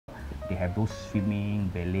they have those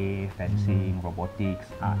swimming, ballet, fencing, robotics,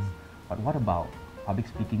 arts. But what about public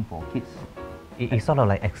speaking for kids? It's sort of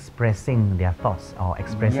like expressing their thoughts or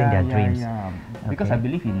expressing their dreams. Because I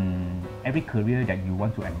believe in every career that you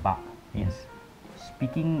want to embark in,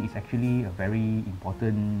 speaking is actually a very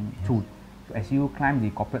important tool. So as you climb the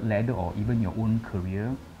corporate ladder or even your own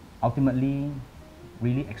career, ultimately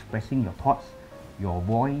really expressing your thoughts, your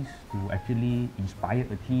voice to actually inspire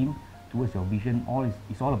a team towards your vision,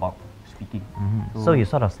 it's all about speaking. So you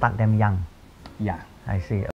sort of start them young. Yeah. I see.